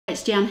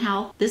It's Jan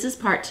Howell. This is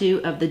part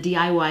 2 of the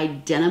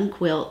DIY denim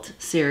quilt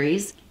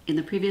series. In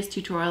the previous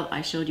tutorial,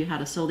 I showed you how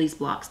to sew these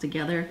blocks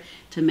together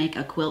to make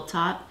a quilt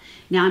top.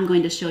 Now I'm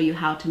going to show you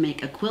how to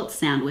make a quilt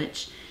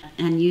sandwich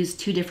and use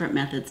 2 different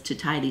methods to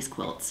tie these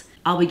quilts.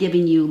 I'll be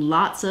giving you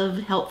lots of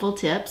helpful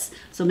tips,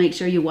 so make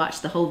sure you watch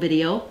the whole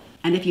video.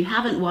 And if you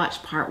haven't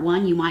watched part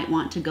 1, you might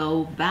want to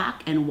go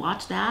back and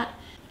watch that.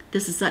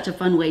 This is such a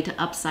fun way to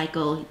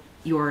upcycle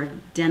your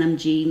denim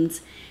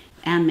jeans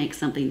and make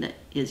something that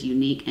is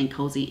unique and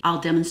cozy. I'll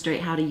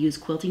demonstrate how to use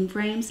quilting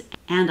frames,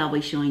 and I'll be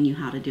showing you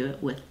how to do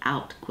it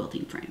without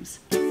quilting frames.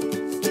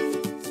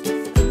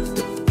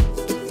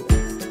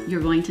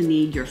 You're going to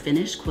need your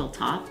finished quilt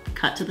top,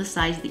 cut to the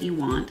size that you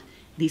want.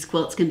 These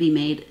quilts can be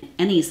made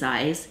any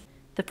size.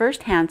 The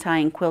first hand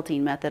tying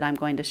quilting method I'm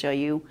going to show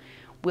you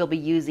will be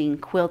using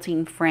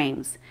quilting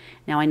frames.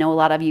 Now I know a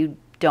lot of you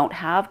don't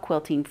have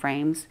quilting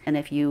frames, and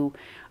if you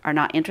are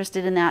not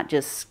interested in that,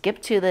 just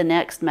skip to the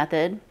next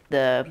method,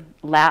 the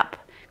lap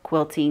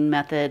quilting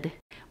method,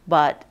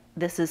 but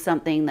this is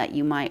something that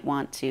you might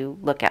want to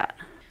look at.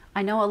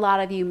 I know a lot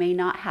of you may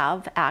not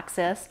have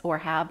access or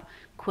have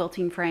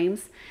quilting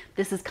frames.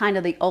 This is kind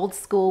of the old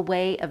school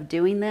way of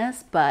doing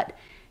this, but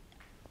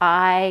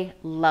I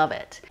love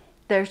it.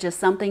 There's just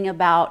something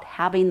about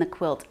having the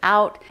quilt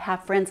out,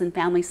 have friends and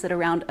family sit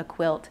around a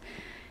quilt,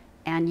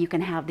 and you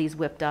can have these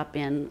whipped up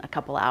in a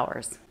couple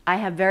hours. I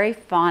have very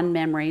fond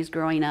memories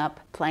growing up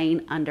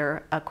playing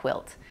under a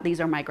quilt. These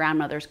are my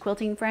grandmother's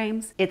quilting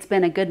frames. It's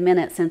been a good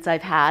minute since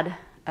I've had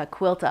a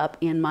quilt up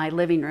in my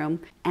living room,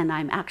 and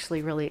I'm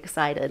actually really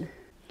excited.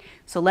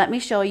 So let me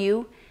show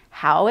you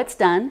how it's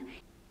done.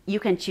 You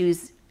can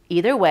choose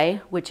either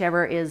way,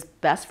 whichever is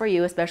best for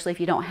you, especially if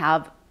you don't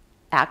have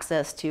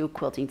access to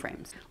quilting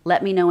frames.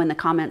 Let me know in the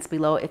comments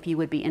below if you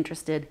would be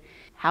interested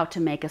how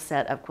to make a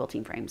set of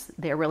quilting frames.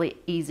 They're really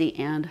easy,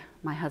 and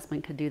my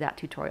husband could do that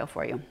tutorial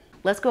for you.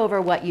 Let's go over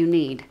what you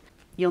need.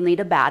 You'll need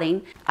a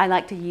batting. I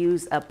like to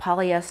use a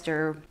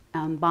polyester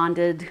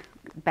bonded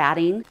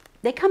batting.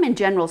 They come in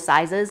general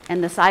sizes,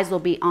 and the size will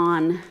be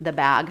on the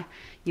bag.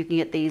 You can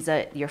get these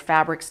at your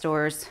fabric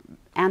stores,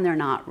 and they're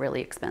not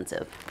really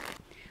expensive.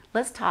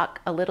 Let's talk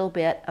a little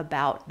bit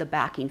about the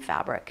backing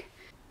fabric.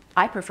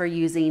 I prefer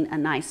using a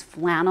nice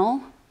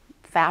flannel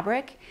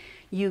fabric.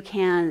 You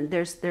can,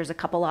 there's a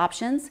couple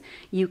options.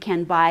 You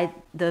can buy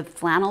the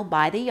flannel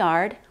by the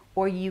yard,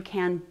 or you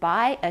can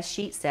buy a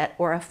sheet set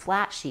or a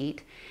flat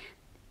sheet,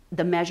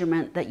 the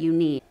measurement that you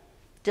need.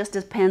 Just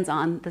depends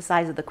on the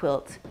size of the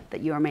quilt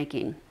that you are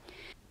making.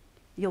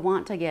 You'll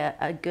want to get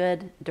a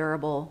good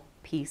durable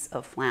piece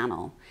of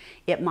flannel.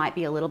 It might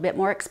be a little bit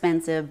more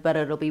expensive, but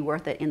it'll be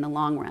worth it in the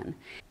long run.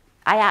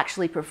 I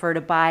actually prefer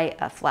to buy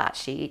a flat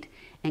sheet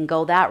and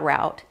go that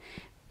route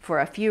for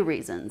a few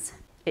reasons.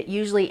 It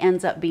usually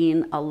ends up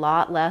being a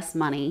lot less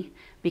money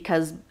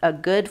because a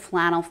good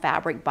flannel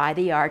fabric by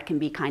the yard can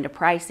be kind of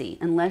pricey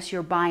unless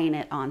you're buying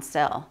it on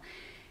sale.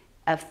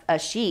 A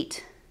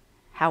sheet,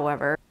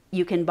 however,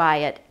 you can buy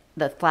it,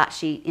 the flat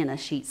sheet, in a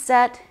sheet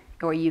set,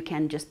 or you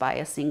can just buy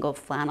a single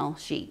flannel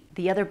sheet.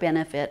 The other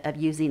benefit of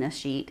using a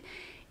sheet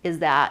is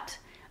that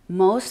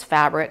most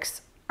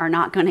fabrics are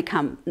not going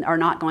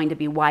to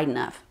be wide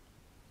enough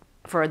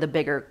for the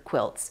bigger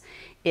quilts.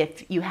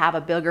 If you have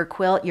a bigger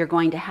quilt, you're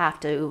going to have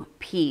to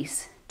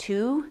piece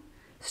 2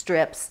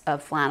 strips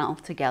of flannel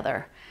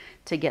together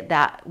to get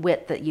that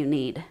width that you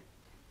need.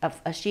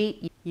 A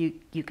sheet,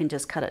 you can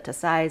just cut it to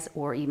size,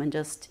 or even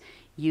just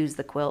use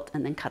the quilt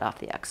and then cut off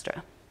the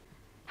extra.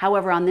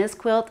 However, on this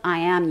quilt, I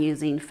am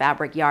using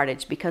fabric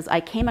yardage because I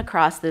came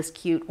across this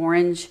cute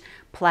orange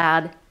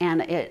plaid,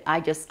 and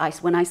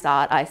when I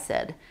saw it, I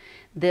said,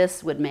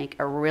 this would make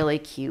a really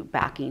cute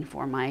backing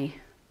for my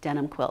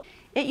denim quilt.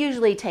 It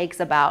usually takes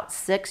about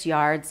 6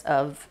 yards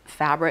of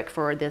fabric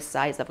for this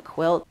size of a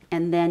quilt,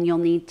 and then you'll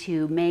need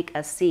to make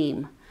a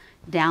seam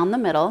down the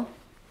middle.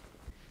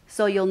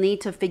 So you'll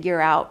need to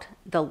figure out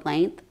the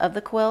length of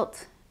the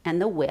quilt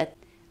and the width.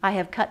 I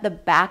have cut the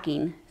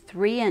backing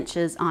 3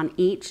 inches on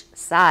each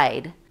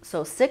side,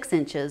 so 6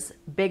 inches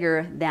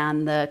bigger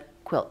than the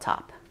quilt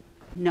top,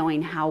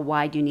 knowing how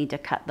wide you need to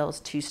cut those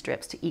 2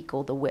 strips to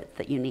equal the width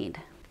that you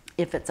need.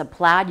 If it's a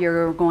plaid,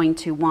 you're going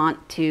to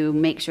want to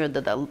make sure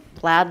that the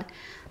plaid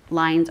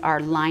lines are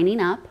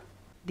lining up.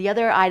 The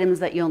other items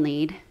that you'll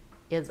need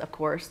is, of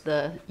course,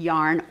 the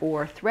yarn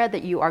or thread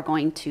that you are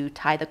going to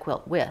tie the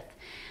quilt with.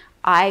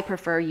 I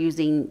prefer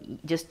using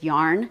just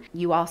yarn.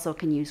 You also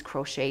can use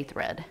crochet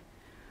thread.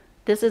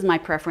 This is my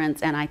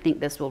preference, and I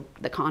think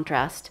the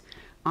contrast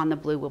on the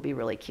blue will be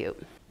really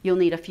cute. You'll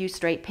need a few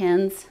straight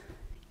pins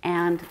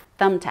and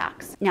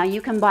thumbtacks. Now you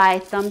can buy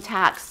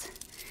thumbtacks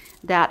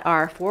that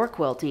are for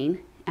quilting,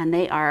 and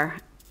they are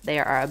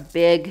a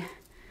big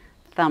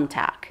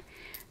thumbtack.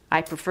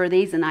 I prefer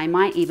these, and I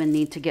might even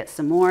need to get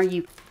some more.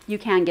 You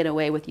can get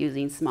away with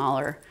using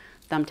smaller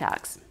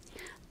thumbtacks,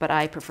 but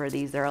I prefer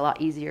these. They're a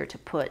lot easier to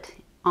put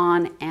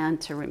on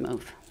and to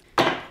remove.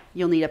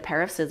 You'll need a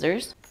pair of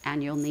scissors,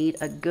 and you'll need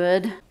a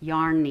good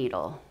yarn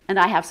needle. And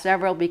I have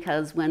several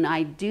because when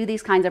I do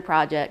these kinds of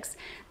projects,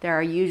 there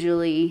are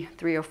usually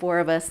 3 or 4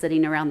 of us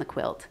sitting around the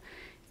quilt,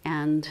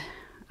 and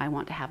I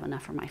want to have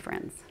enough for my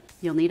friends.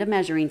 You'll need a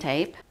measuring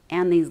tape,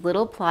 and these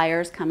little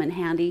pliers come in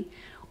handy,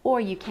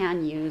 or you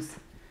can use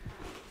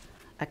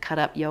a cut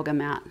up yoga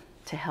mat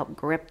to help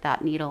grip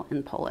that needle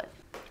and pull it.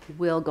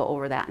 We'll go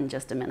over that in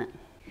just a minute.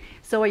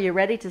 So are you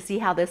ready to see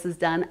how this is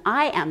done?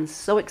 I am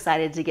so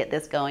excited to get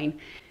this going,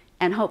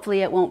 and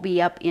hopefully it won't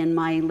be up in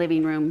my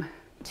living room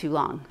too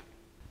long.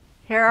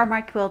 Here are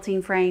my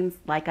quilting frames.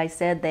 Like I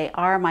said, they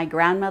are my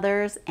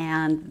grandmother's,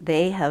 and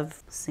they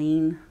have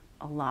seen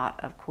a lot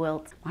of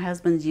quilts. My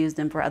husband's used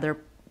them for other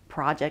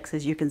projects.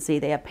 As you can see,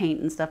 they have paint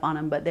and stuff on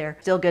them, but they're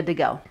still good to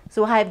go.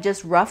 So I have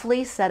just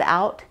roughly set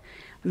out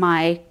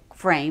my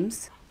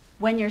frames.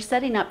 When you're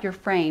setting up your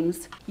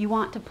frames, you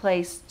want to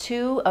place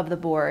 2 of the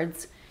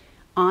boards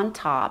on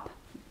top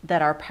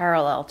that are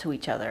parallel to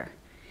each other.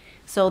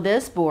 So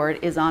this board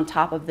is on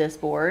top of this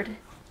board,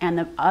 and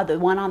the other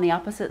one on the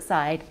opposite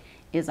side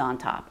is on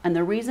top. And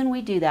the reason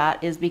we do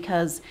that is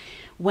because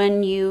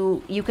when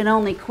you can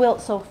only quilt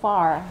so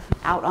far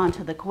out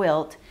onto the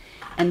quilt,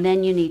 and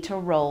then you need to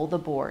roll the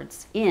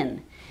boards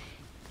in.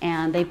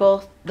 And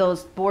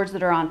those boards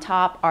that are on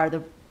top are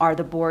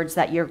the boards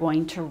that you're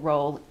going to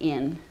roll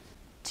in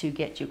to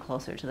get you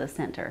closer to the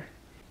center.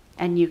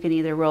 And you can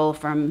either roll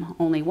from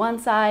only one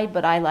side,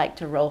 but I like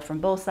to roll from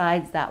both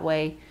sides. That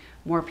way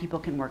more people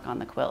can work on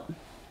the quilt.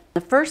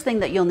 The first thing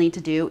that you'll need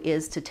to do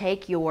is to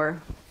take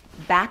your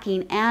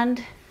backing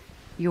and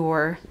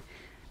your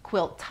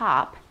quilt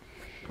top,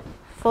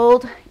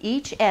 fold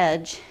each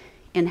edge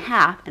in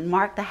half and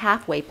mark the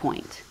halfway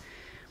point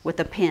with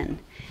a pin.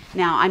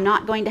 Now I'm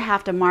not going to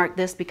have to mark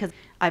this because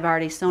I've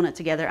already sewn it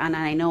together, and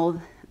I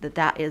know that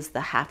that is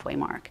the halfway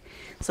mark.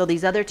 So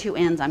these other 2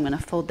 ends, I'm going to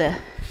fold the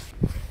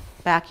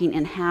backing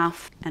in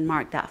half and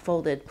mark that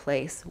folded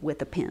place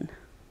with a pin.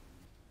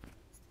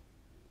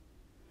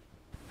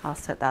 I'll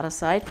set that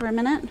aside for a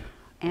minute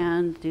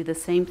and do the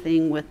same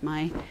thing with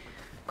my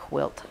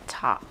quilt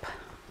top.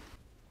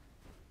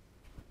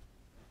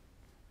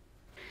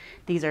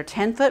 These are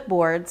 10-foot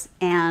boards,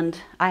 and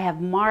I have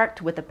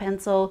marked with a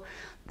pencil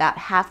that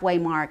halfway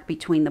mark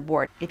between the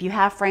board. If you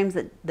have frames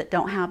that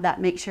don't have that,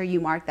 make sure you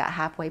mark that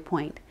halfway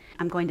point.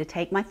 I'm going to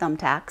take my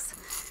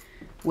thumbtacks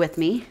with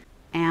me,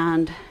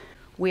 and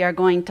we are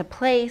going to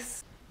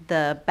place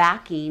the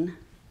backing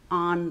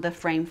on the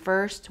frame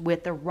first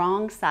with the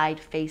wrong side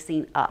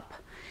facing up.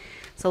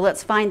 So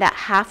let's find that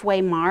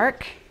halfway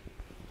mark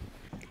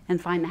and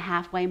find the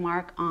halfway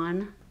mark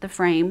on the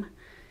frame,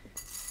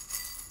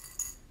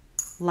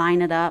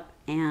 line it up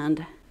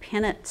and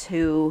pin it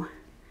to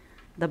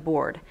the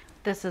board.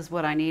 This is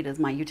what I need, is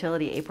my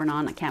utility apron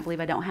on. I can't believe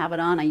I don't have it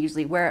on. I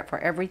usually wear it for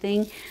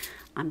everything.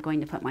 I'm going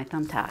to put my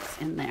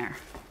thumbtacks in there.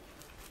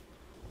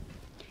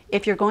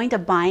 If you're going to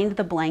bind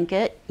the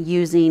blanket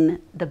using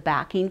the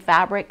backing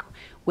fabric,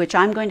 which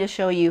I'm going to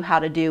show you how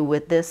to do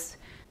with this,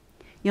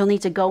 you'll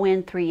need to go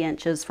in 3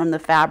 inches from the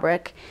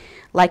fabric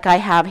like I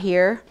have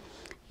here,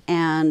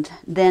 and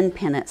then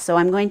pin it. So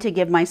I'm going to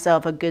give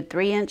myself a good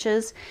 3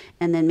 inches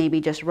and then maybe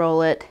just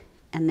roll it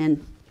and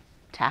then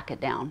tack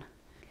it down.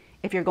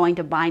 If you're going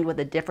to bind with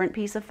a different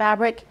piece of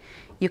fabric,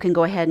 you can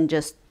go ahead and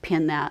just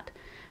pin that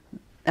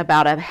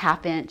about a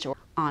 1/2 inch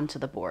onto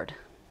the board.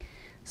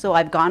 So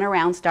I've gone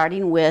around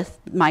starting with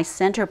my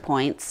center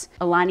points,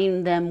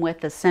 aligning them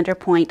with the center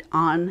point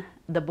on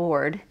the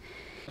board.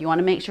 You want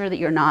to make sure that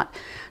you're not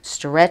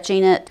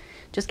stretching it.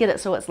 Just get it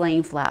so it's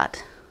laying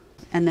flat,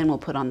 and then we'll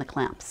put on the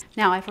clamps.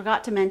 Now I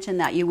forgot to mention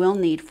that you will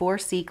need 4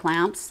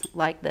 C-clamps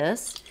like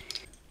this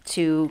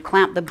to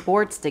clamp the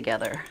boards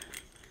together.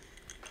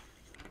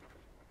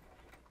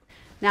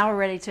 Now we're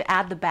ready to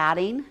add the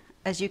batting.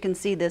 As you can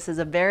see, this is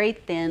a very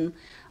thin,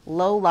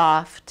 low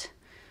loft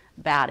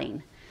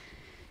batting.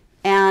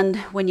 And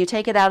when you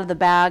take it out of the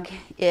bag,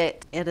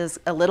 it is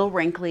a little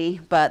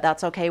wrinkly, but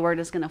that's okay. We're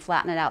just going to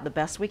flatten it out the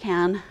best we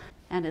can.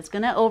 And it's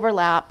going to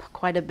overlap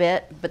quite a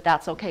bit, but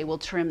that's okay. We'll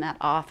trim that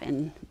off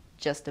in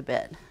just a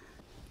bit.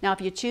 Now,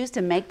 if you choose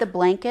to make the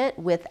blanket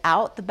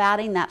without the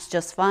batting, that's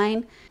just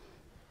fine.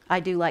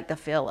 I do like the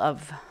feel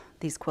of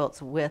these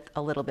quilts with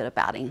a little bit of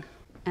batting.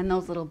 And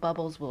those little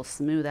bubbles will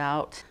smooth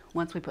out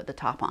once we put the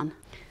top on.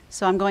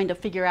 So I'm going to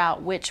figure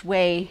out which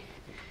way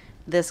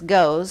this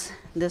goes.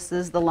 This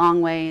is the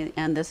long way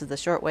and this is the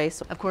short way.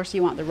 So of course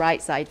you want the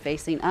right side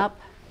facing up.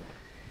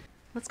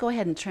 Let's go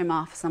ahead and trim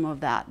off some of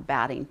that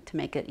batting to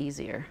make it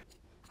easier.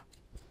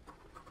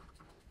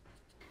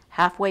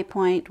 Halfway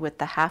point with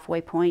the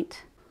halfway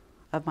point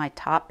of my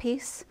top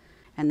piece.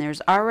 And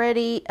there's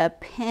already a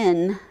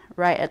pin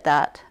right at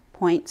that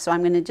point. So I'm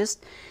going to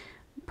just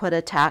put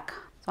a tack.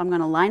 So I'm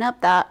going to line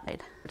up that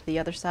to the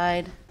other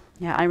side.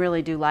 Yeah, I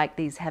really do like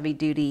these heavy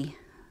duty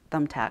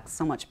thumbtacks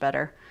so much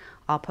better.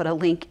 I'll put a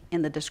link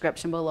in the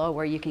description below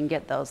where you can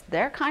get those.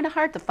 They're kind of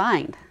hard to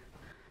find.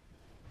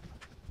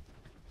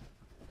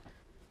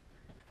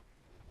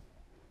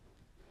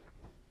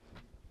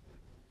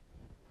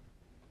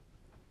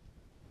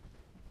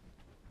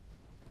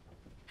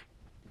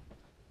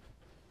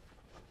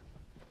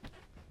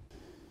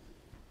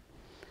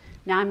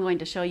 Now I'm going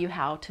to show you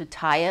how to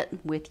tie it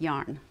with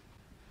yarn.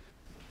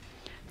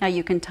 Now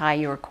you can tie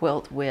your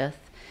quilt with,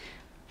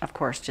 of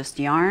course, just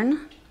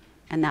yarn,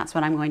 and that's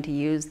what I'm going to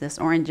use, this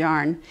orange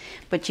yarn,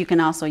 but you can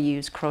also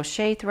use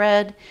crochet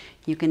thread.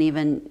 You can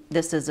even,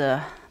 this is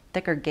a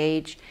thicker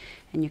gauge,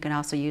 and you can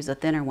also use a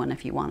thinner one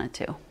if you wanted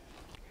to.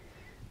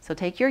 So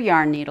take your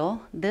yarn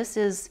needle. This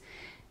is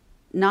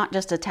not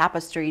just a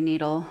tapestry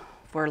needle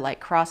for like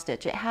cross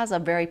stitch. It has a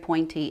very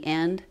pointy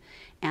end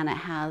and it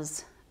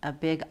has a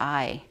big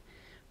eye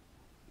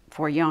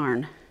for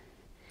yarn.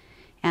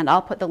 And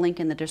I'll put the link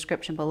in the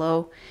description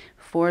below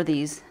for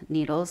these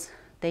needles.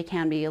 They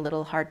can be a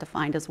little hard to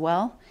find as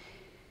well.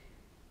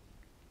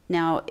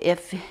 Now,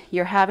 if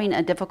you're having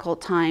a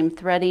difficult time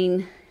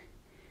threading,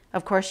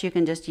 of course you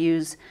can just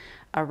use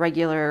a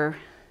regular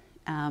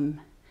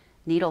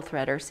needle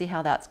threader. See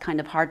how that's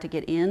kind of hard to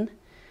get in?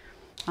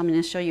 I'm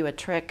going to show you a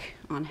trick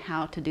on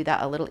how to do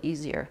that a little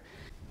easier.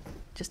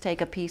 Just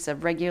take a piece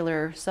of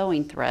regular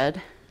sewing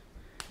thread,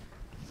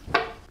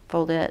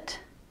 fold it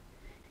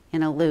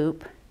in a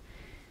loop,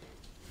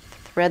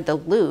 thread the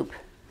loop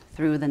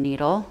through the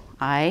needle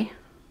eye,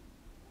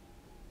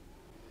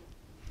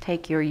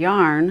 take your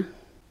yarn,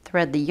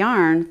 thread the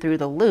yarn through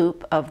the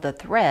loop of the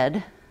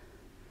thread,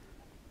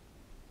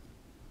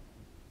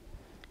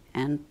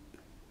 and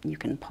you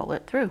can pull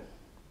it through.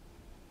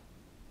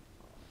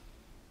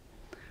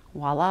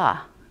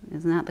 Voila!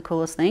 Isn't that the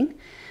coolest thing?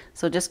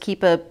 So just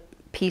keep a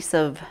piece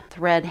of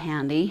thread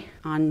handy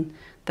on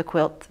the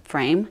quilt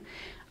frame.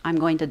 I'm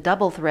going to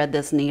double thread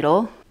this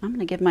needle. I'm going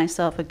to give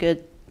myself a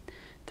good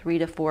 3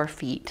 to 4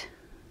 feet.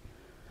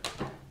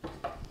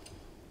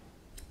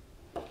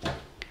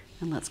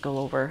 And let's go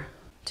over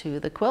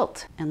to the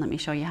quilt and let me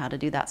show you how to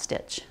do that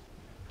stitch.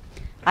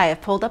 I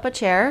have pulled up a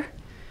chair.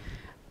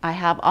 I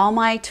have all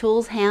my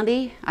tools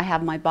handy. I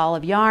have my ball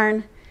of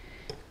yarn,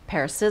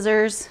 pair of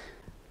scissors,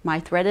 my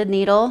threaded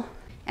needle,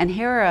 and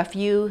here are a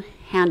few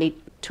handy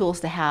tools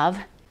to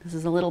have. This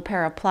is a little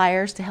pair of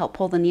pliers to help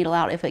pull the needle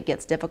out if it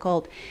gets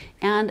difficult,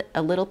 and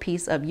a little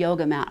piece of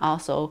yoga mat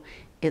also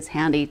is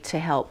handy to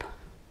help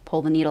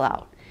pull the needle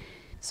out.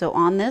 So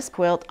on this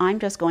quilt, I'm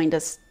just going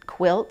to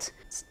quilt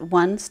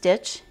 1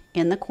 stitch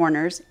in the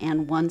corners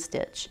and 1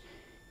 stitch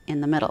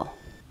in the middle.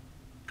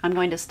 I'm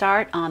going to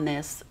start on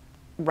this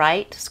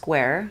right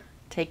square,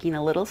 taking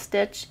a little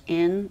stitch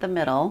in the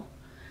middle.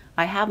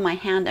 I have my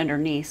hand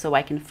underneath so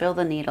I can feel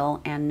the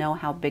needle and know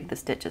how big the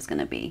stitch is going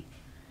to be.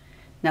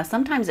 Now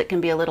sometimes it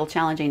can be a little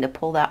challenging to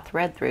pull that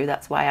thread through.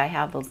 That's why I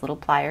have those little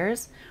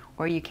pliers,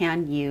 or you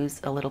can use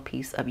a little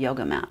piece of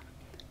yoga mat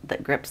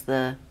that grips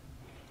the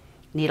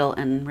needle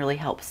and really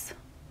helps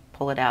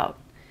pull it out.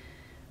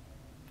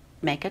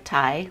 Make a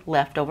tie,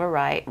 left over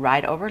right,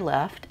 right over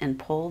left, and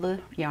pull the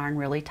yarn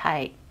really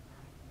tight.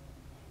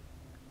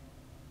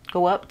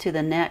 Go up to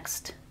the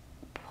next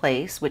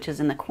place, which is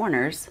in the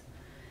corners,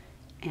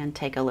 and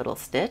take a little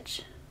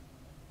stitch.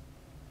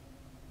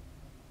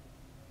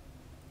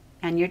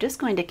 And you're just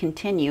going to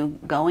continue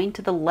going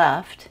to the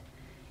left,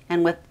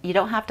 and you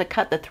don't have to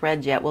cut the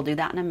thread yet, we'll do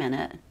that in a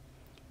minute.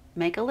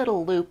 Make a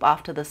little loop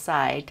off to the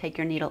side, take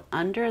your needle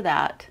under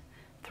that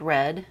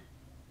thread,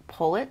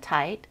 pull it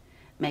tight,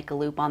 make a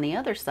loop on the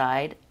other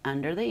side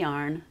under the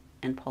yarn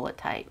and pull it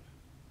tight.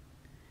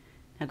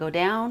 Now go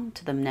down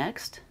to the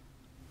next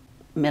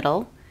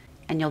middle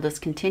and you'll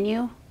just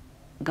continue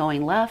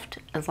going left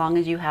as long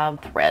as you have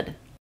thread.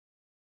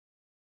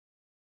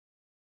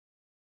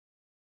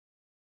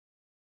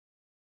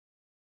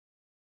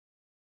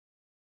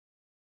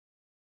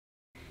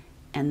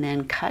 And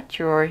then cut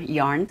your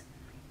yarn.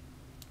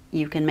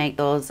 You can make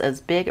those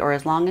as big or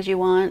as long as you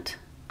want.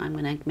 I'm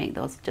going to make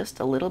those just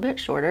a little bit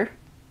shorter.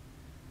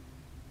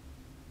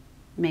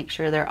 Make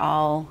sure they're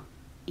all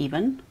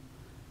even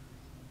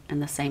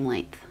and the same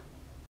length.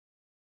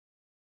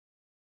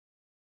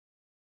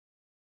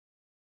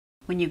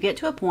 When you get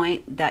to a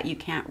point that you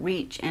can't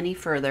reach any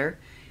further,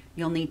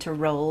 you'll need to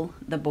roll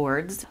the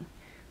boards.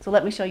 So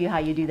let me show you how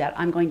you do that.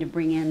 I'm going to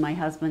bring in my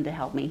husband to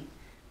help me.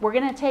 We're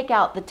going to take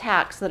out the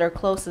tacks that are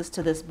closest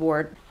to this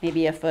board,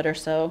 maybe a foot or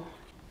so.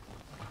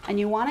 And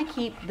you want to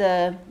keep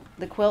the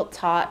quilt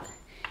taut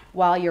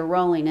while you're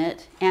rolling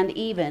it and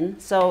even.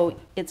 So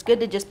it's good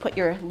to just put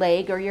your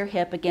leg or your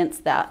hip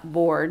against that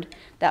board,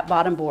 that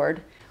bottom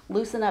board.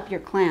 Loosen up your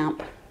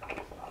clamp.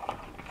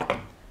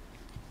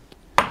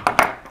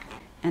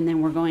 And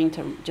then we're going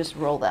to just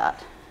roll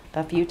that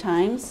a few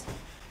times.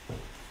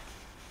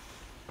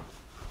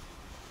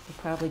 We'll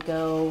probably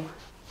go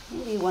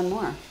maybe one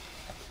more.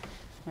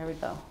 There we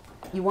go.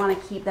 You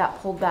want to keep that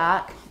pulled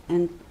back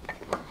and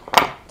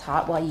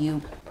taut while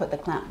you put the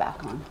clamp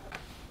back on.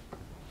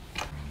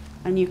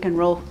 And you can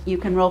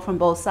roll from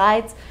both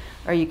sides,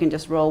 or you can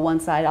just roll one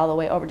side all the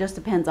way over. Just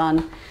depends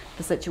on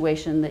the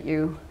situation that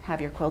you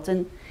have your quilt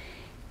in.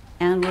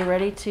 And we're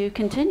ready to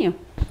continue.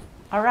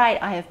 All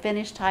right, I have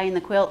finished tying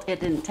the quilt.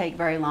 It didn't take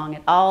very long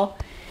at all.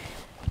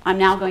 I'm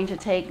now going to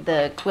take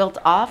the quilt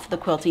off the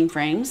quilting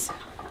frames.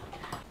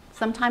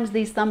 Sometimes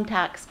these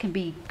thumbtacks can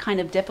be kind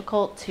of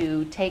difficult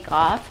to take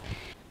off.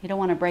 You don't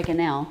want to break a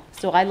nail.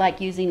 So I like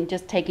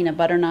just taking a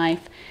butter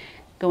knife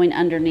going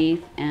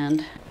underneath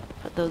and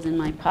put those in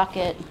my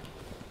pocket.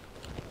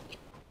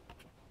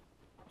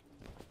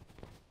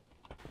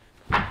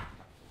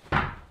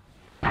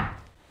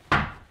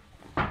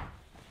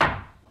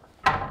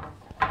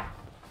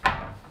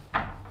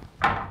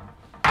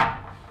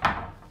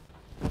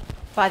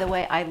 By the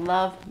way, I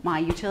love my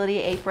utility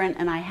apron,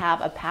 and I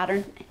have a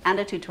pattern and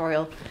a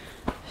tutorial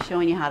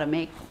showing you how to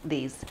make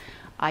these.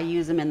 I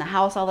use them in the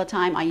house all the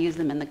time. I use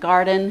them in the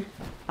garden.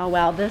 Oh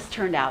wow, this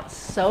turned out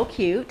so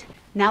cute.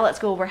 Now let's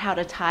go over how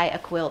to tie a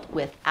quilt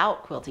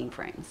without quilting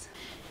frames.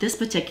 This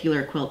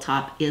particular quilt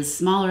top is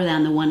smaller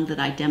than the one that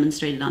I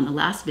demonstrated on the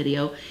last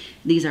video.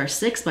 These are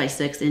 6 by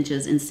 6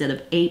 inches instead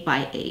of 8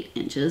 by 8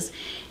 inches.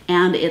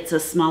 And it's a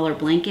smaller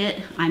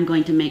blanket. I'm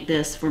going to make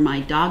this for my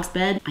dog's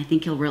bed. I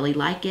think he'll really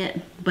like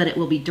it, but it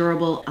will be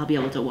durable. I'll be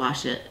able to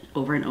wash it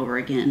over and over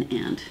again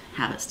and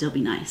have it still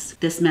be nice.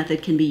 This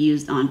method can be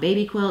used on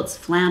baby quilts,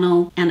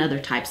 flannel, and other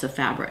types of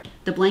fabric.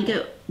 The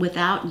blanket,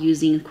 without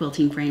using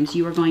quilting frames,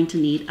 you are going to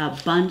need a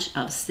bunch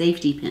of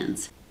safety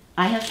pins.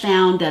 I have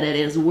found that it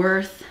is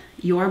worth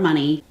your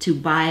money to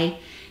buy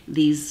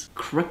these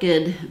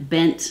crooked,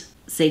 bent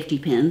safety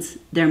pins.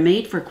 They're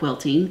made for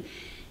quilting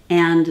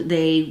and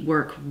they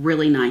work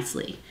really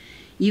nicely.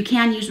 You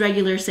can use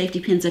regular safety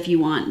pins if you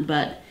want,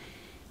 but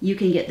you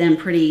can get them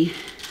pretty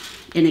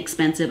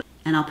inexpensive,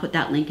 and I'll put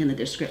that link in the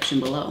description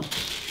below.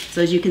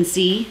 So as you can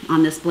see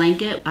on this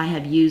blanket, I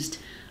have used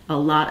a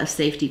lot of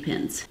safety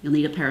pins. You'll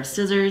need a pair of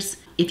scissors.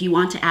 If you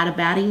want to add a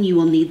batting, you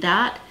will need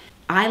that.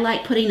 I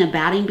like putting a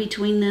batting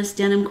between this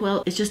denim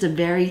quilt. It's just a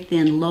very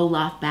thin, low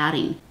loft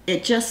batting.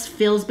 It just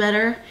feels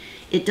better.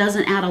 It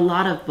doesn't add a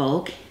lot of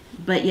bulk,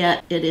 but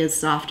yet it is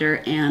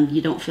softer and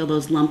you don't feel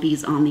those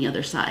lumpies on the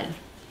other side.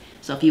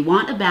 So if you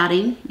want a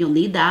batting, you'll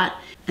need that.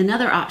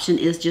 Another option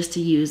is just to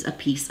use a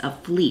piece of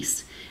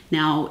fleece.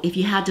 Now, if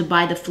you had to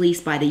buy the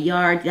fleece by the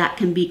yard, that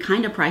can be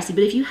kind of pricey,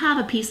 but if you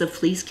have a piece of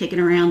fleece kicking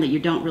around that you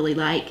don't really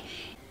like,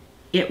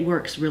 it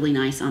works really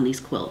nice on these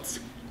quilts.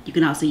 You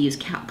can also use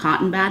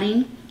cotton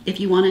batting if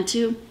you wanted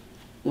to,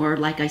 or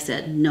like I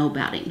said, no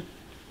batting.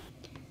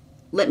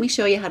 Let me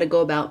show you how to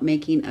go about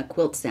making a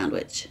quilt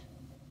sandwich.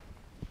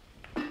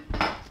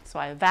 So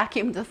I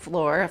vacuumed the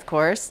floor, of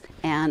course,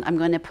 and I'm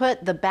going to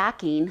put the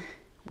backing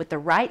with the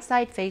right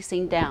side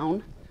facing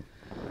down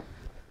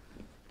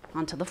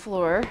onto the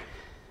floor.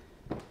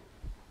 I'm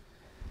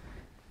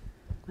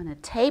going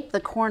to tape the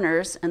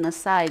corners and the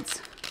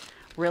sides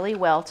really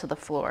well to the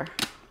floor.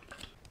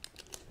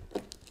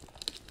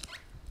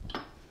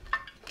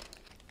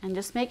 And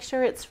just make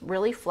sure it's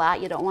really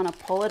flat. You don't want to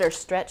pull it or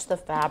stretch the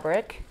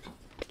fabric.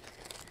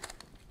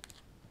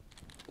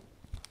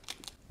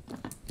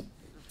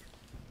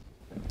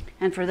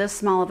 And for this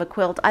small of a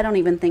quilt, I don't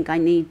even think I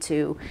need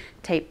to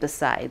tape the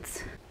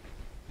sides.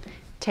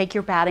 Take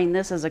your batting.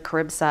 This is a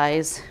crib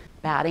size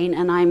batting,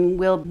 and I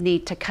will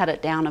need to cut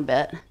it down a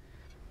bit.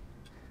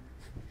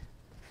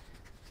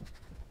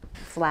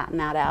 Flatten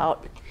that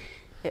out.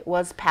 It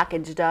was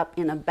packaged up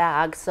in a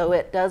bag, so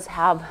it does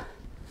have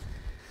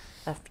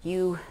a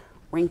few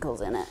wrinkles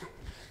in it.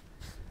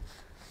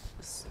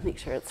 Just make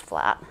sure it's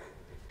flat.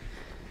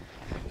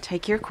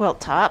 Take your quilt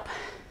top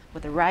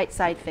with the right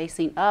side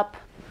facing up,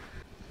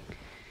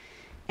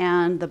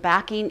 and the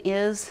backing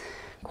is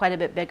quite a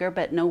bit bigger,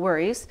 but no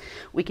worries,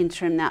 we can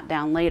trim that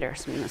down later.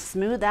 So I'm going to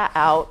smooth that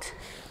out.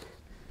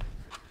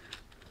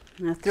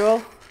 I'm going to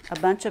throw a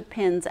bunch of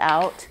pins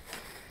out.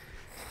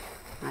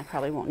 I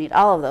probably won't need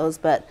all of those,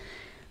 but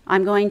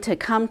I'm going to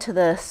come to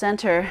the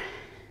center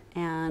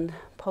and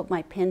poke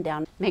my pin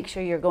down. Make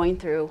sure you're going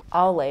through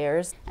all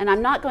layers. And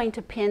I'm not going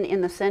to pin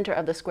in the center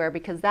of the square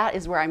because that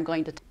is where I'm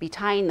going to be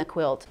tying the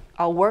quilt.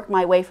 I'll work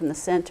my way from the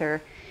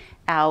center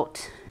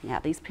out. Yeah,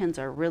 these pins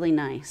are really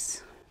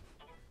nice.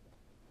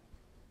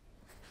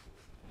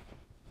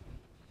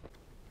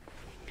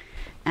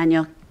 And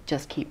you'll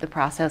just keep the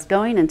process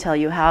going until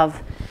you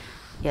have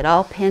it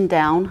all pinned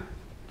down.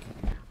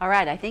 All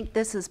right, I think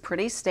this is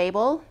pretty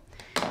stable.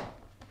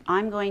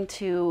 I'm going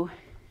to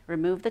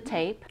remove the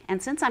tape,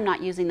 and since I'm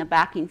not using the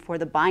backing for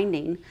the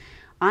binding,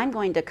 I'm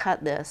going to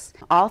cut this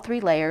all 3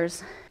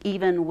 layers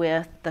even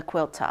with the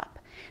quilt top.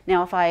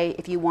 Now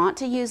if you want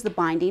to use the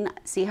binding,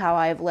 see how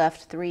I've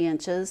left 3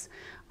 inches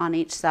on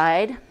each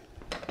side?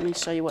 Let me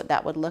show you what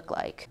that would look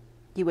like.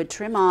 You would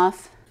trim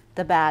off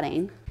the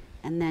batting,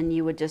 and then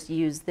you would just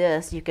use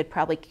this. You could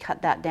probably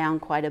cut that down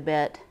quite a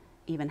bit,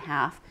 even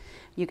half.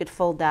 You could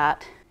fold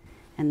that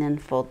and then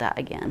fold that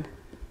again.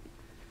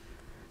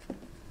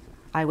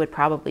 I would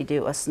probably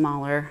do a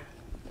smaller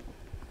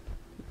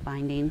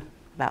binding,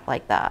 about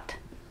like that.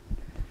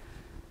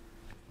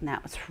 And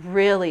that was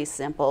really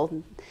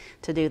simple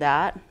to do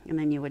that. And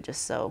then you would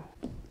just sew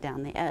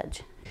down the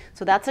edge.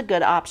 So that's a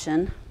good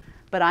option,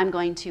 but I'm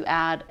going to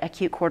add a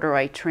cute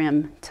corduroy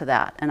trim to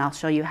that, and I'll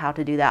show you how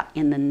to do that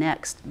in the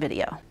next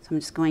video. So I'm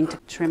just going to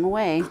trim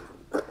away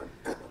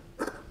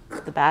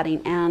the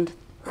batting and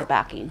the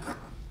backing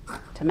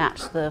to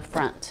match the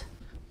front.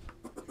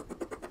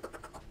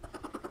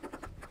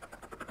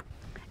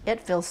 It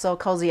feels so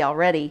cozy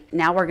already.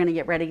 Now we're going to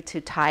get ready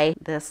to tie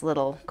this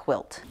little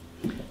quilt.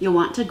 you'll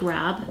want to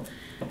grab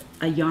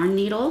a yarn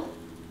needle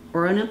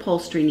or an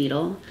upholstery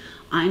needle.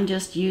 I'm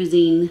just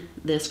using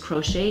this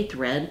crochet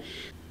thread.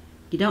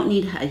 You don't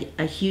need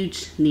a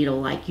huge needle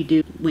like you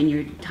do when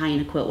you're tying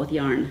a quilt with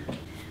yarn,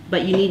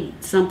 but you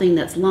need something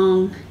that's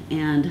long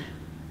and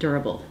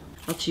durable.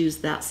 I'll choose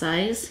that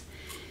size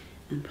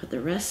and put the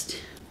rest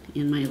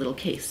in my little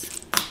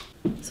case.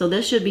 So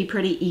this should be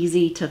pretty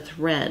easy to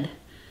thread,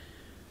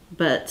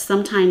 but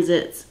sometimes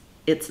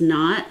it's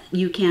not.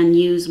 You can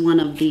use one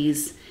of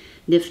these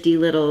nifty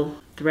little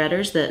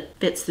threaders that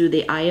fits through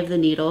the eye of the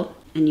needle,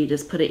 and you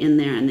just put it in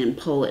there and then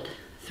pull it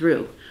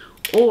through.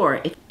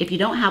 Or if you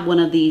don't have one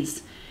of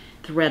these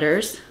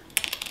threaders,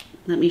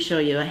 let me show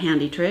you a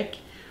handy trick.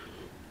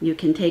 You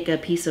can take a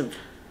piece of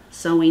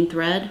sewing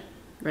thread,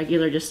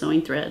 regular just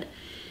sewing thread,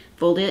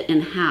 fold it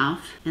in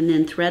half, and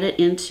then thread it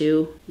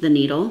into the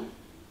needle.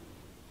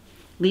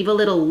 Leave a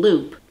little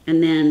loop,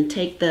 and then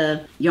take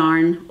the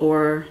yarn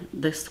or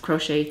this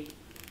crochet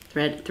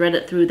thread, thread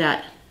it through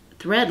that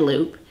thread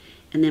loop,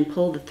 and then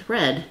pull the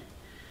thread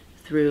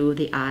through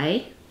the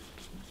eye,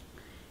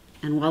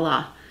 and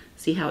voila.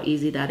 See how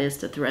easy that is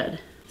to thread.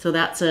 So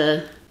that's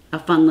a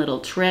fun little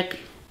trick.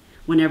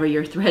 Whenever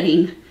you're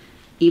threading,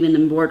 even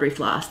embroidery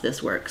floss,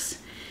 this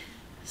works.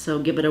 So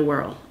give it a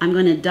whirl. I'm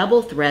going to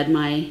double thread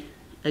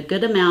a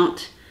good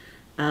amount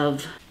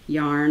of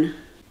yarn,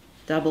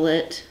 double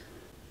it,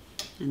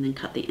 and then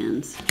cut the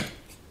ends.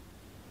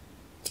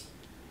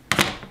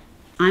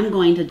 I'm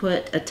going to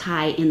put a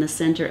tie in the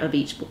center of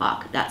each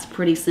block. That's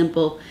pretty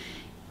simple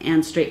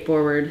and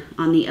straightforward.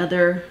 On the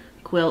other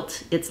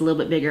quilt, it's a little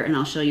bit bigger, and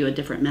I'll show you a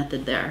different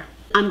method there.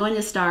 I'm going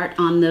to start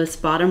on this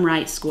bottom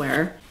right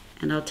square,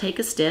 and I'll take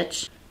a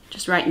stitch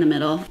just right in the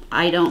middle.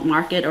 I don't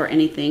mark it or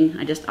anything,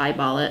 I just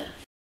eyeball it.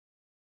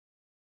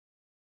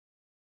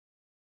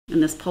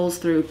 And this pulls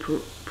through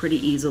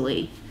pretty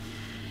easily.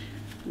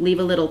 Leave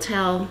a little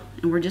tail,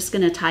 and we're just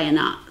going to tie a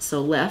knot.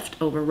 So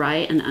left over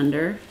right and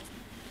under,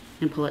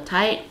 and pull it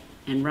tight,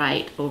 and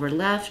right over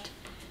left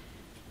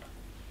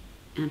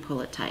and pull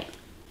it tight.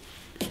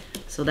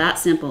 So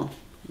that's simple.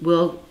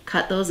 We'll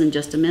cut those in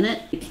just a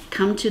minute.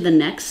 Come to the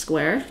next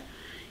square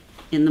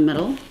in the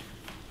middle.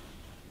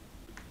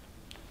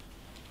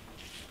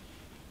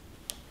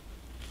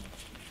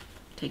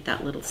 Take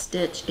that little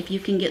stitch. If you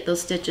can get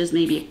those stitches,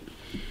 maybe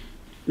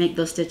make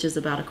those stitches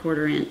about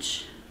 1/4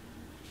 inch.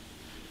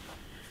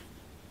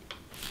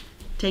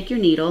 Take your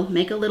needle,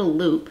 make a little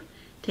loop,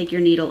 take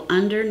your needle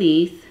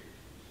underneath,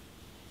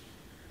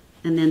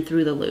 and then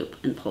through the loop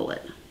and pull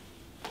it.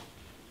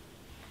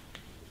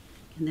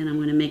 And then I'm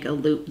going to make a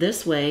loop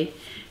this way,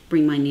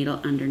 bring my needle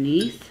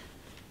underneath,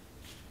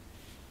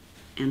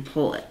 and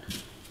pull it.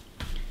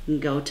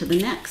 And go to the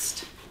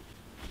next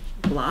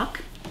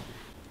block.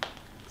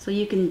 So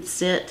you can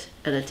sit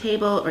at a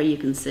table or you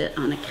can sit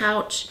on a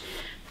couch,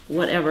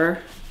 whatever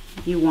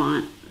you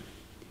want,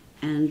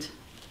 and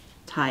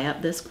tie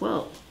up this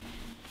quilt.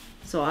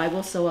 So I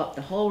will sew up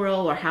the whole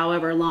row or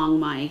however long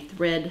my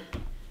thread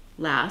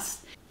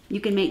lasts. You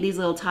can make these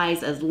little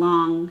ties as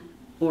long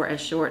or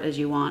as short as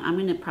you want. I'm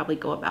going to probably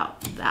go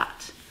about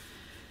that.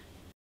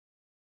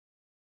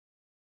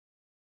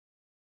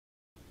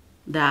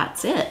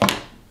 That's it.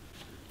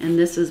 And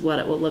this is what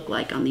it will look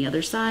like on the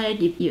other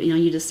side. You know,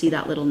 you just see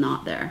that little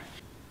knot there.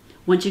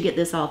 Once you get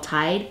this all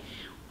tied,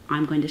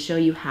 I'm going to show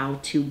you how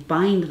to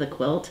bind the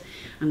quilt.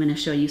 I'm going to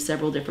show you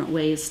several different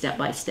ways, step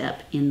by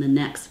step, in the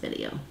next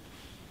video.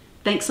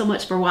 Thanks so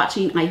much for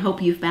watching. I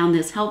hope you found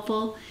this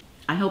helpful.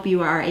 I hope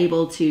you are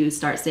able to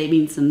start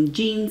saving some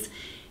jeans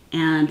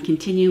and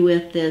continue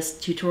with this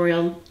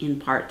tutorial in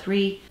part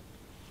 3.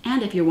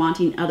 And if you're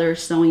wanting other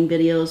sewing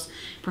videos,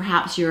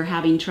 perhaps you're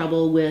having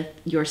trouble with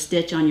your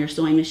stitch on your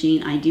sewing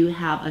machine, I do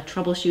have a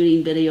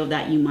troubleshooting video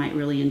that you might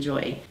really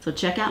enjoy. So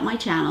check out my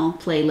channel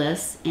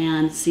playlists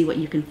and see what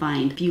you can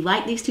find. If you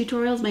like these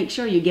tutorials, make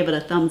sure you give it a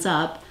thumbs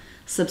up.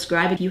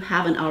 Subscribe if you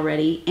haven't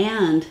already,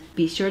 and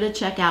be sure to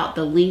check out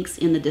the links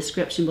in the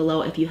description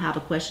below if you have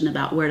a question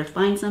about where to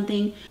find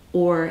something,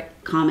 or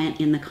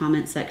comment in the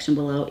comment section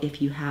below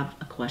if you have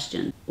a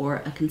question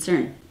or a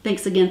concern.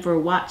 Thanks again for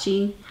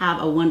watching.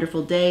 Have a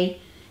wonderful day.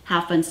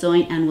 Have fun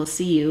sewing, and we'll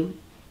see you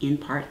in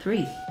part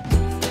 3.